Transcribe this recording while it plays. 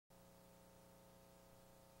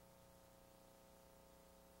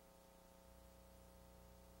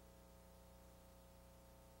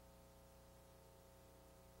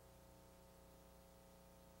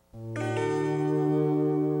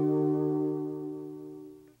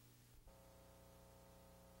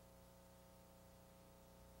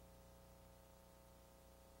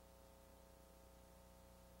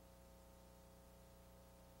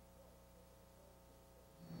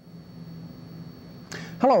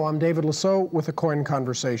Hello, I'm David Lisot with a Coin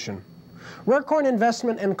Conversation. Rare coin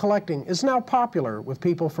investment and collecting is now popular with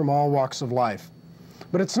people from all walks of life.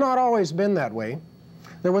 But it's not always been that way.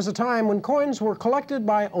 There was a time when coins were collected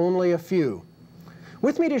by only a few.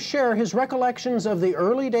 With me to share his recollections of the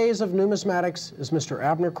early days of numismatics is Mr.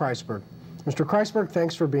 Abner Kreisberg. Mr. Kriesberg,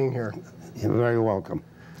 thanks for being here. You're very welcome.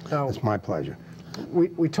 Now, it's my pleasure.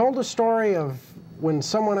 We told a story of when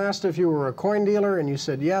someone asked if you were a coin dealer and you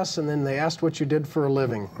said yes, and then they asked what you did for a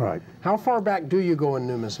living. Right. How far back do you go in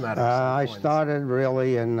numismatics? I started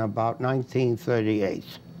really in about 1938.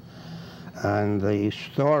 And the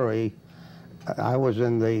story, I was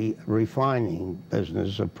in the refining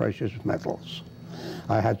business of precious metals.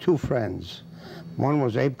 I had two friends. One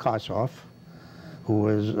was Abe Kosoff, who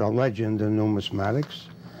is a legend in numismatics,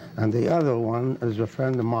 and the other one is a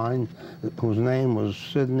friend of mine whose name was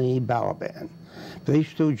Sidney Balaban.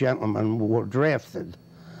 These two gentlemen were drafted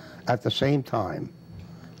at the same time.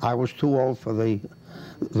 I was too old for the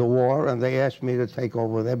war, and they asked me to take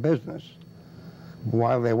over their business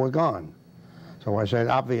while they were gone. So I said,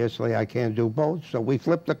 obviously I can't do both, so we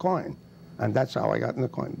flipped a coin, and that's how I got in the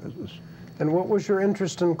coin business. And what was your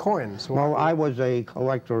interest in coins? Well, I was a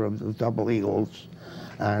collector of the double eagles,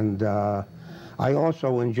 and I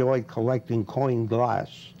also enjoyed collecting coin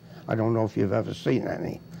glass. I don't know if you've ever seen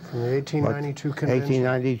any. From the 1892 convention?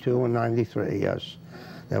 1892 and 93, yes.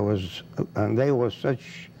 There was, and they were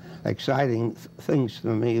such exciting things to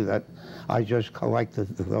me that I just collected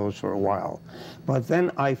those for a while. But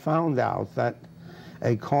then I found out that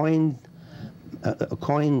a coin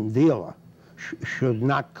dealer should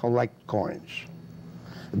not collect coins.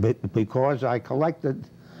 Because I collected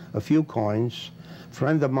a few coins, a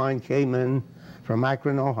friend of mine came in from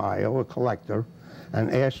Akron, Ohio, a collector,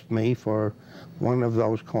 and asked me for one of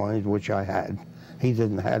those coins, which I had. He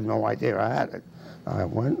had no idea I had it. I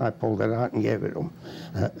went, I pulled it out and gave it to him.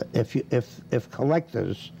 If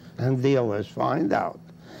collectors and dealers find out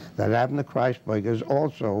that Abner Kreisberg is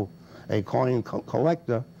also a coin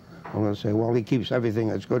collector, I'm going to say, well, he keeps everything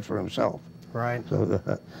that's good for himself. Right. So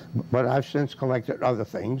but I've since collected other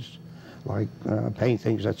things, like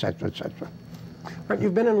paintings, etc., etc. Right,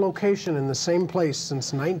 you've been in location in the same place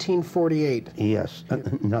since 1948. Yes.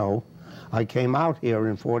 No. I came out here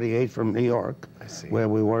in 48 from New York, where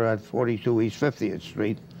we were at 42 East 50th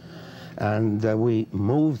Street, and we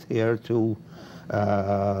moved here to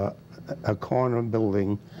a corner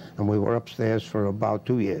building, and we were upstairs for about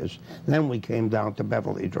 2 years. Then we came down to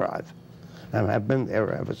Beverly Drive, and have been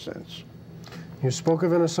there ever since. You spoke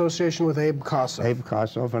of an association with Abe Kosoff. Abe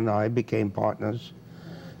Kosoff and I became partners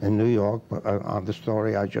in New York on the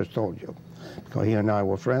story I just told you. Because he and I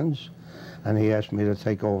were friends, and he asked me to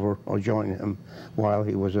take over or join him while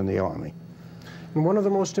he was in the Army. And one of the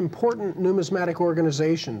most important numismatic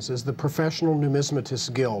organizations is the Professional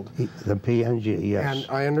Numismatists Guild. The PNG, yes. And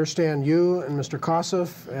I understand you and Mr.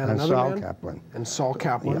 Kosoff and another Saul man? Kaplan. And Saul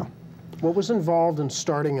Kaplan. Yeah. What was involved in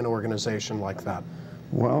starting an organization like that?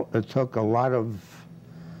 Well, it took a lot of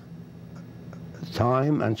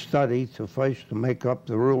time and study to make up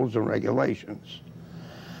the rules and regulations.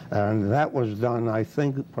 And that was done, I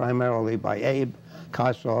think, primarily by Abe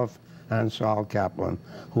Kosoff and Saul Kaplan,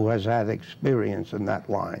 who has had experience in that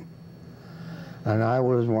line. And I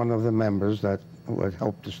was one of the members that would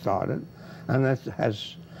help to start it. And it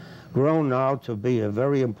has grown now to be a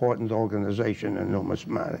very important organization in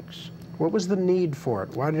numismatics. What was the need for it?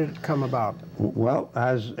 Why did it come about? Well,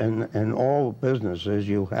 as in all businesses,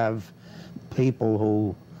 you have people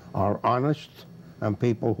who are honest and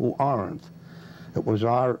people who aren't. It was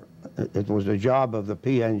the job of the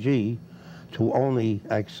PNG to only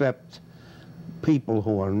accept people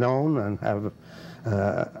who are known and have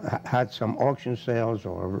had some auction sales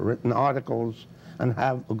or written articles and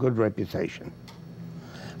have a good reputation.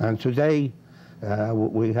 And today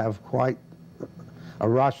we have quite a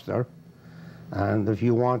roster. And if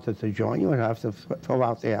you wanted to join, you would have to fill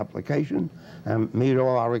out the application and meet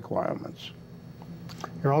all our requirements.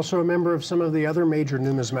 You're also a member of some of the other major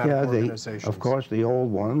numismatic organizations. Of course, the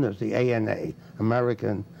old one is the ANA,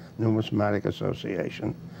 American Numismatic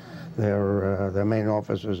Association. Their main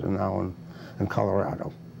offices are now in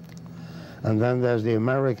Colorado. And then there's the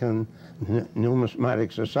American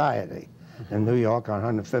Numismatic Society in New York on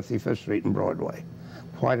 155th Street and Broadway.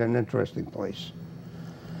 Quite an interesting place.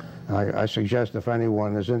 I suggest if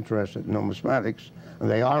anyone is interested in numismatics, and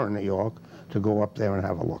they are in New York, to go up there and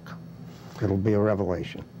have a look. It'll be a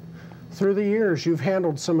revelation. Through the years, you've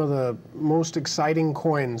handled some of the most exciting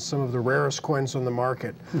coins, some of the rarest coins on the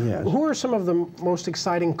market. Yes. Who are some of the most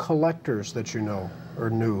exciting collectors that you know or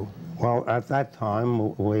knew? Well, at that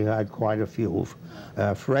time, we had quite a few.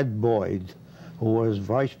 Fred Boyd, who was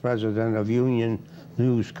vice president of Union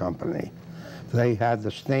News Company. They had the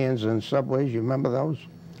stands in subways, you remember those?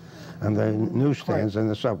 And the newsstands in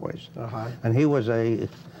the subways. And he was a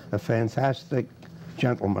fantastic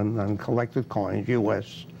gentleman and collected coins,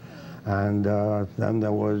 U.S. And then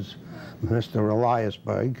there was Mr.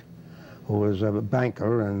 Eliasberg, who was a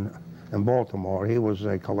banker in Baltimore. He was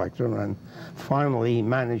a collector, and finally he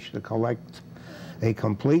managed to collect a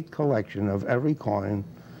complete collection of every coin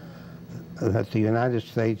that the United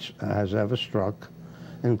States has ever struck,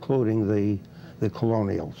 including the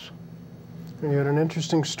colonials. And you had an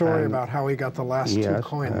interesting story about how he got the last two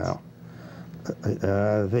coins.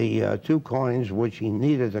 The two coins which he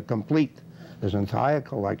needed to complete his entire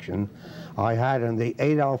collection, I had in the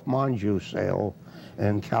Adolph Monju sale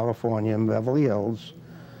in California, in Beverly Hills,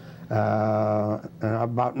 in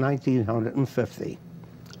about 1950.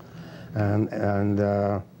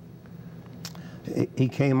 And he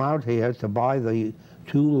came out here to buy the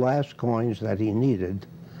two last coins that he needed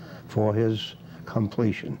for his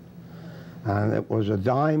completion. And it was a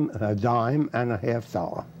dime and a $half.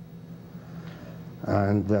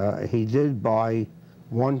 And he did buy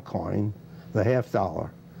one coin, the $half,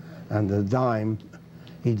 and the dime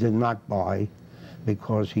he did not buy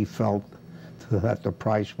because he felt that the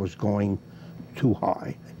price was going too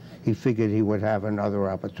high. He figured he would have another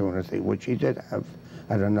opportunity, which he did have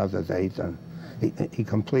at another date, and he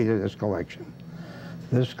completed his collection.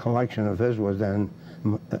 This collection of his was then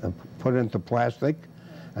put into plastic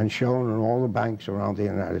and shown in all the banks around the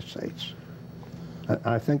United States.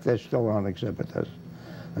 I think they're still on exhibit,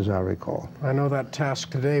 as I recall. I know that task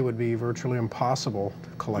today would be virtually impossible to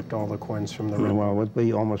collect all the coins from the river. Well, it would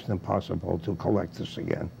be almost impossible to collect this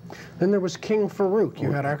again. Then there was King Farouk.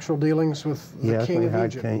 You had actual dealings with the King of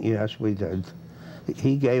Egypt. Yes, we did.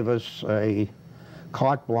 He gave us a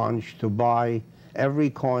carte blanche to buy every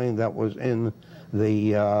coin that was in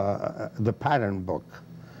the pattern book.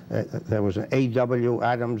 There was an A.W.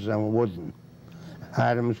 Adams and Wooden.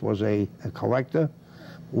 Adams was a collector.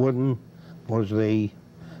 Wooden was a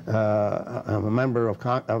member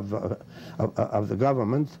of the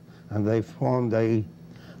government, and they formed a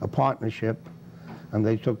partnership, and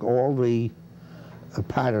they took all the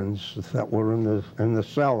patterns that were in the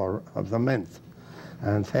cellar of the mint,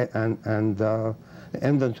 and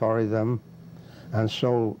inventory them, and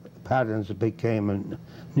so patterns became a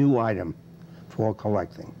new item for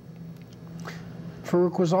collecting.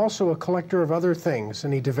 Farouk was also a collector of other things,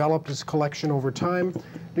 and he developed his collection over time.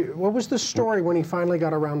 What was the story when he finally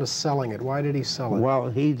got around to selling it? Why did he sell it? Well,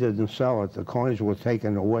 he didn't sell it. The coins were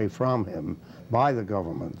taken away from him by the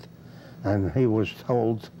government, and he was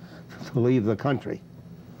told to leave the country.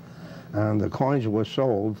 And the coins were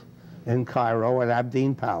sold in Cairo at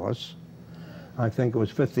Abdeen Palace. I think it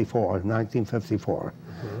was 1954.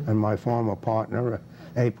 And my former partner,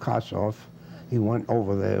 Abe Kosoff, he went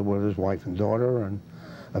over there with his wife and daughter and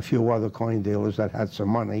a few other coin dealers that had some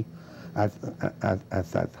money at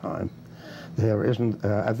that time. There isn't,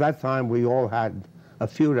 at that time we all had a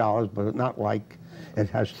few dollars, but not like it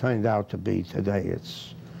has turned out to be today.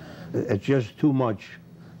 It's just too much.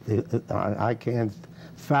 I can't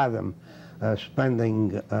fathom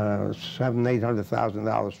spending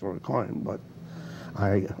 $700,000-800,000 for a coin, but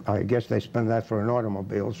I guess they spend that for an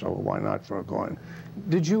automobile, so why not for a coin?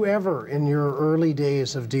 Did you ever, in your early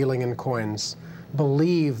days of dealing in coins,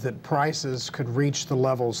 believe that prices could reach the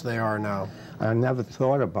levels they are now? I never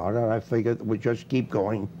thought about it. I figured it would just keep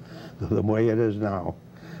going the way it is now.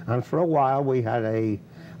 And for a while we had a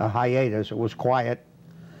hiatus. It was quiet.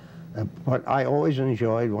 But I always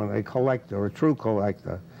enjoyed when a collector, a true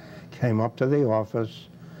collector, came up to the office,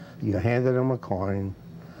 you handed him a coin,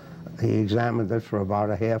 he examined it for about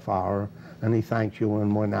a half hour, and he thanked you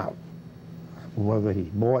and went out. Whether he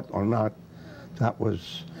bought or not,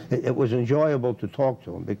 it was enjoyable to talk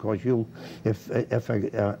to him, because if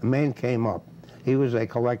a man came up, he was a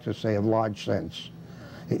collector, say, of large cents.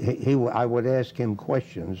 I would ask him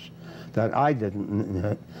questions that I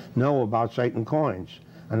didn't know about certain coins,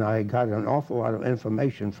 and I got an awful lot of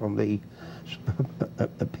information from the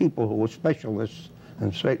people who were specialists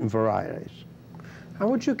in certain varieties. How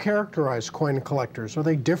would you characterize coin collectors? Are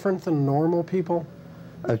they different than normal people?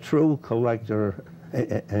 A true collector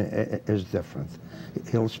is different.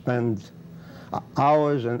 He'll spend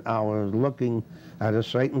hours and hours looking at a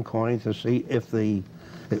certain coin to see if the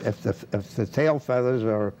tail feathers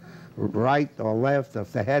are right or left,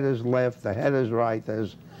 if the head is left, the head is right.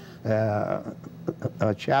 There's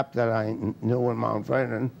a chap that I knew in Mount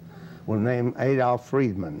Vernon was named Adolf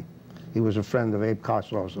Friedman. He was a friend of Abe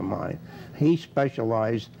Kosoff's of mine. He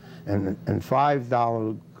specialized in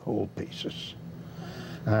 $5 gold pieces.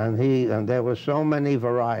 And there were so many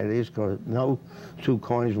varieties because no two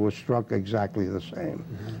coins were struck exactly the same.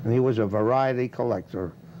 And he was a variety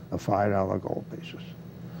collector of $5 gold pieces.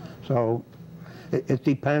 So it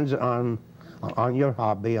depends on your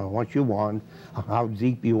hobby, on what you want, how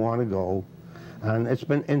deep you want to go. And it's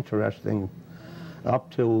been interesting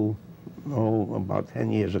up to, about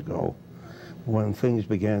 10 years ago when things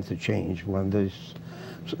began to change, when this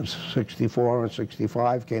 64 and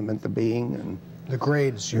 65 came into being. And the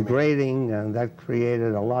grades, you mean? Grading, and that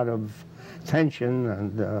created a lot of tension,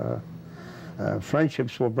 and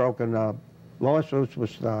friendships were broken up, lawsuits were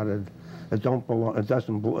started. It doesn't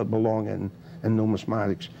belong in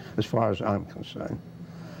numismatics, as far as I'm concerned.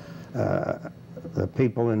 The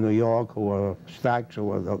people in New York who are Stacks,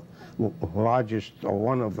 who are the largest, or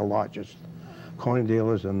one of the largest coin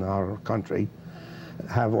dealers in our country,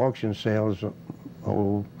 have auction sales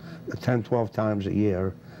 10, 12 times a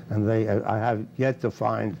year, and I have yet to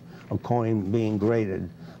find a coin being graded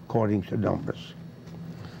according to numbers.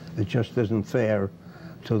 It just isn't fair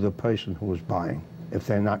to the person who is buying if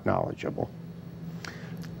they're not knowledgeable.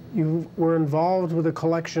 You were involved with a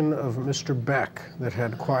collection of Mr. Beck that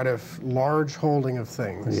had quite a large holding of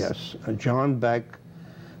things. Yes, John Beck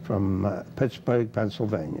from Pittsburgh,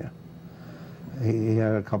 Pennsylvania. He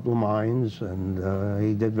had a couple of mines, and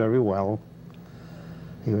he did very well.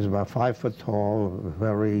 He was about 5 foot tall, a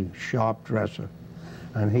very sharp dresser,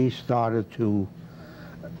 and he started to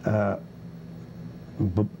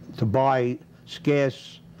buy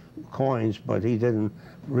scarce coins, but he didn't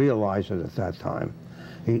realize it at that time.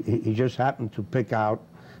 He just happened to pick out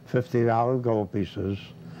 $50 gold pieces,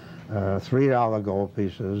 $3 gold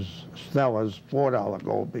pieces, Stellas, $4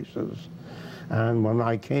 gold pieces. And when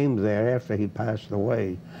I came there, after he passed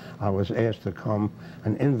away, I was asked to come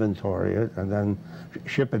and inventory it and then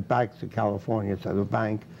ship it back to California to the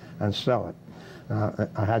bank and sell it.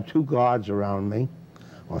 I had 2 guards around me,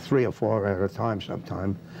 or 3 or 4 at a time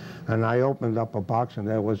sometime, and I opened up a box and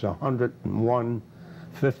there was 101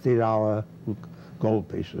 $50 gold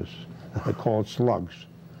pieces. They're called slugs.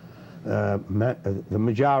 The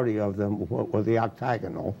majority of them were the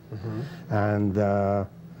octagonal, and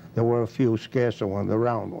there were a few scarcer ones, the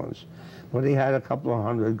round ones. But he had a couple of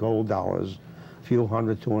 $100 gold dollars, a few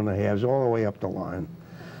hundred 2.5s, all the way up the line.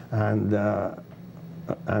 And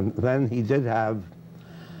then he did have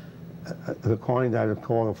the coin that is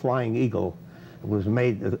called a Flying Eagle. It was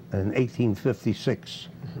made in 1856.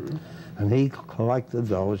 And he collected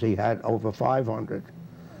those. He had over 500.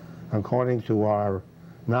 According to our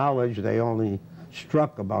knowledge, they only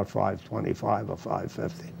struck about 525 or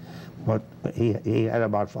 550. But he had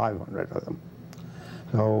about 500 of them.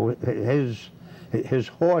 So his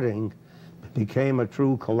hoarding became a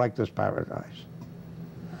true collector's paradise.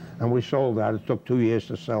 And we sold that. It took 2 years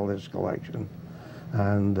to sell this collection.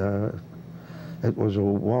 And it was a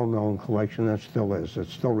well-known collection, and still is.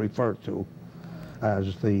 It's still referred to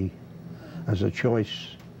as a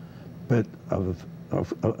choice bit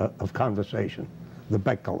of conversation, the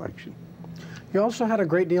Beck collection. You also had a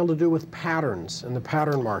great deal to do with patterns in the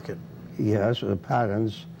pattern market. Yes, the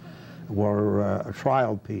patterns were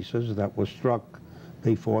trial pieces that were struck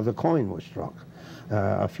before the coin was struck.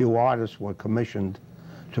 A few artists were commissioned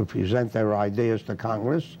to present their ideas to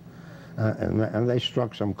Congress, and they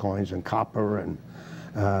struck some coins in copper and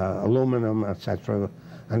aluminum, etc.,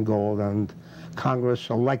 and gold, and Congress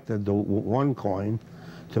selected the one coin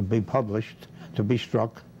to be published, to be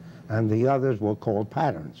struck, and the others were called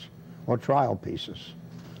patterns, or trial pieces.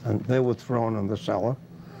 And they were thrown in the cellar,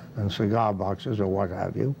 in cigar boxes or what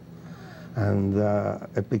have you. And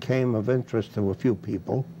it became of interest to a few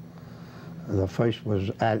people. The first was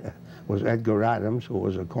Edgar Adams, who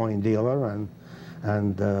was a coin dealer,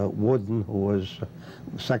 and Wooden, who was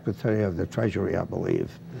Secretary of the Treasury, I believe,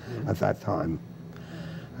 at that time.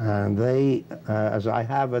 And they, as I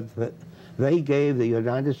have it, they gave the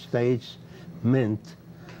United States Mint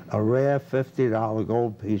a rare $50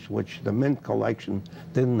 gold piece, which the Mint collection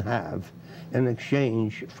didn't have, in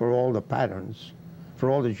exchange for all the patterns, for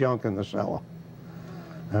all the junk in the cellar.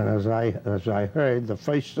 And as I heard, the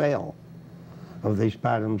first sale of these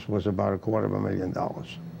patterns was about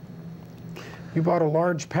 $250,000. You bought a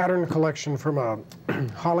large pattern collection from a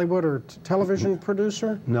Hollywood or television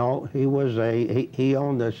producer? No, he was he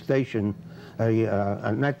owned a station,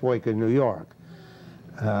 a network in New York.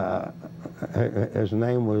 His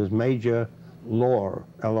name was Major Lohr,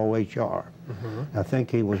 L-O-H-R. I think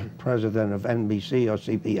he was president of NBC or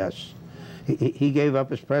CBS. He gave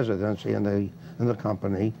up his presidency in the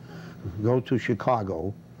company, go to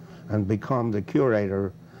Chicago, and become the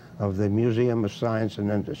curator of the Museum of Science and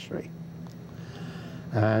Industry.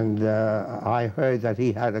 And I heard that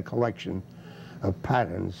he had a collection of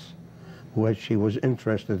patterns which he was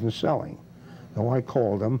interested in selling. So I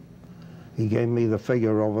called him. He gave me the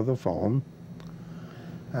figure over the phone,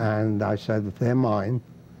 and I said, they're mine.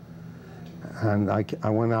 And I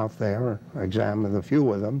went out there, examined a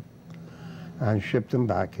few of them, and shipped them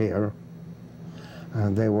back here.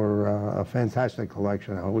 And they were a fantastic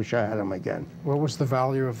collection. I wish I had them again. What was the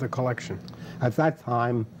value of the collection? At that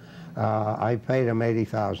time, I paid him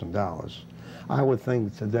 $80,000. I would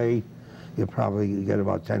think today you probably get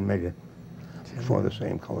about $10 million for the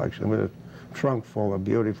same collection, with a trunk full of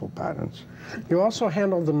beautiful patterns. You also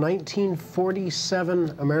handled the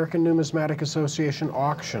 1947 American Numismatic Association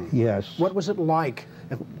auction. Yes. What was it like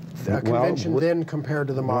at a convention then compared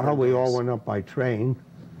to the modern Well, we days? all went up by train.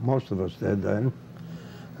 Most of us did then.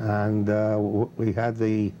 And we had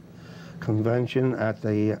the convention at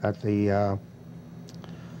the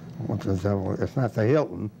what the devil? It's not the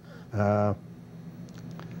Hilton.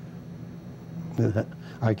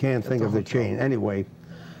 I can't think of the chain. Anyway,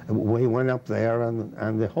 we went up there,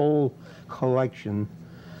 and the whole collection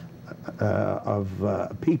of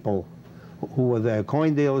people who were there,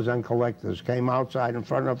 coin dealers and collectors, came outside in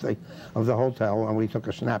front of the hotel, and we took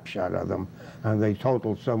a snapshot of them, and they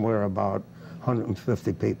totaled somewhere about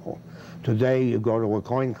 150 people. Today, you go to a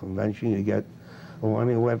coin convention, you get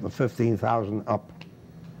anywhere from 15,000 up.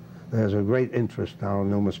 There's a great interest now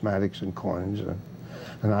in numismatics and coins,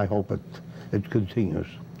 and I hope it continues.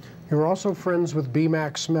 You were also friends with B.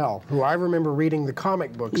 Max Mehl, who I remember reading the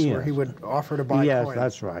comic books where he would offer to buy coins. Yes,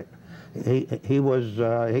 that's right.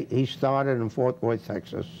 He started in Fort Worth,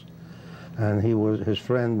 Texas, and his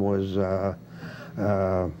friend was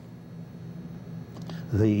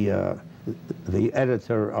the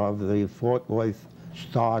editor of the Fort Worth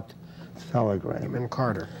Star-Telegram. Amon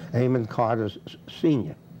Carter. Amon Carter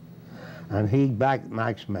Sr. And he backed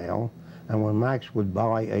Max Mehl, and when Max would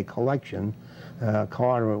buy a collection,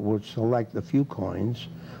 Carter would select a few coins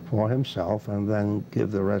for himself and then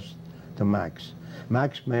give the rest to Max.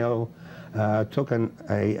 Max Mehl took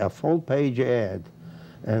a full-page ad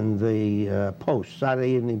in the Post,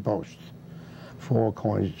 Saturday Evening Post, for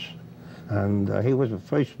coins. And he was the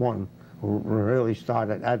first one who really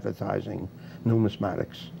started advertising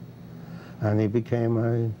numismatics. And he became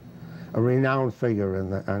a renowned figure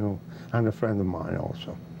and a friend of mine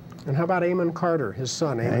also. And how about Amon Carter, his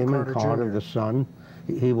son, Amon Carter, Jr.? the son.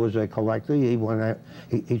 He was a collector. He went out,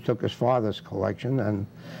 he took his father's collection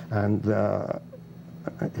and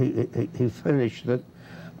he finished it.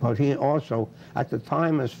 But he also, at the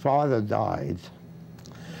time his father died,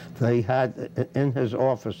 they had in his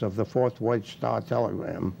office of the Fort Worth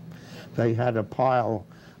Star-Telegram, they had a pile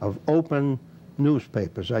of open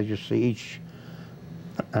newspapers, as you see each,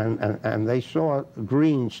 and they saw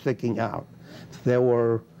green sticking out. There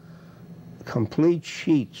were complete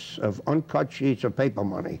sheets of uncut sheets of paper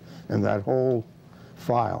money in that whole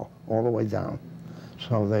file all the way down.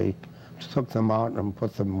 So they took them out and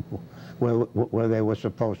put them where they were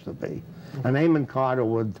supposed to be. And Amon Carter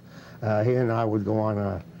would, he and I would go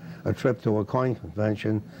on a trip to a coin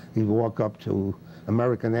convention. He'd walk up to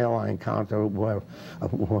American airline counter,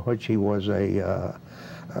 which he was a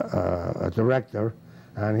director,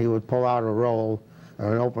 and he would pull out a roll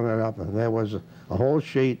and open it up, and there was a whole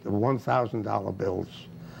sheet of $1,000 bills.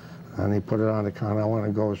 And he put it on the counter, I want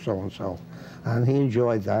to go so-and-so. And he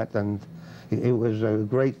enjoyed that, and he was a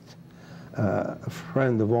great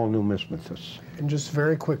friend of all numismatists. And just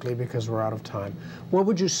very quickly, because we're out of time, what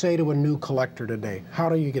would you say to a new collector today? How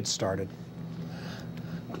do you get started?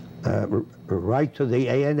 Write to the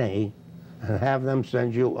ANA and have them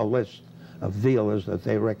send you a list of dealers that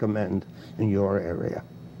they recommend in your area.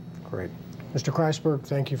 Great. Mr. Kriesberg,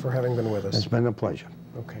 thank you for having been with us. It's been a pleasure.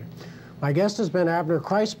 Okay. My guest has been Abner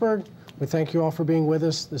Kreisberg. We thank you all for being with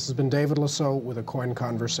us. This has been David Lisot with A Coin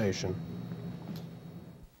Conversation.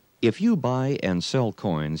 If you buy and sell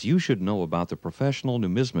coins, you should know about the Professional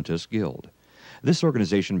Numismatists Guild. This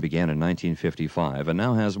organization began in 1955 and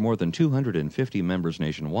now has more than 250 members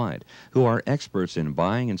nationwide who are experts in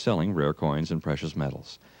buying and selling rare coins and precious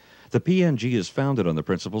metals. The PNG is founded on the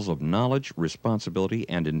principles of knowledge, responsibility,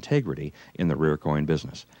 and integrity in the rare coin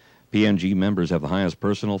business. PNG members have the highest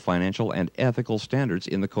personal, financial, and ethical standards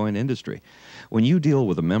in the coin industry. When you deal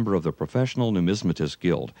with a member of the Professional Numismatists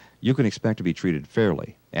Guild, you can expect to be treated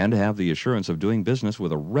fairly and have the assurance of doing business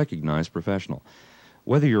with a recognized professional.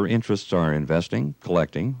 Whether your interests are investing,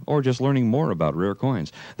 collecting, or just learning more about rare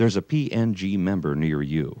coins, there's a PNG member near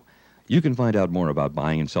you. You can find out more about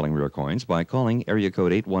buying and selling rare coins by calling area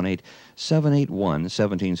code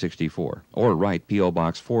 818-781-1764 or write P.O.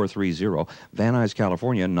 Box 430, Van Nuys,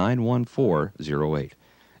 California 91408.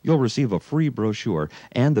 You'll receive a free brochure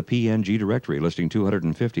and the PNG directory listing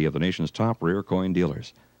 250 of the nation's top rare coin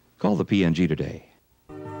dealers. Call the PNG today.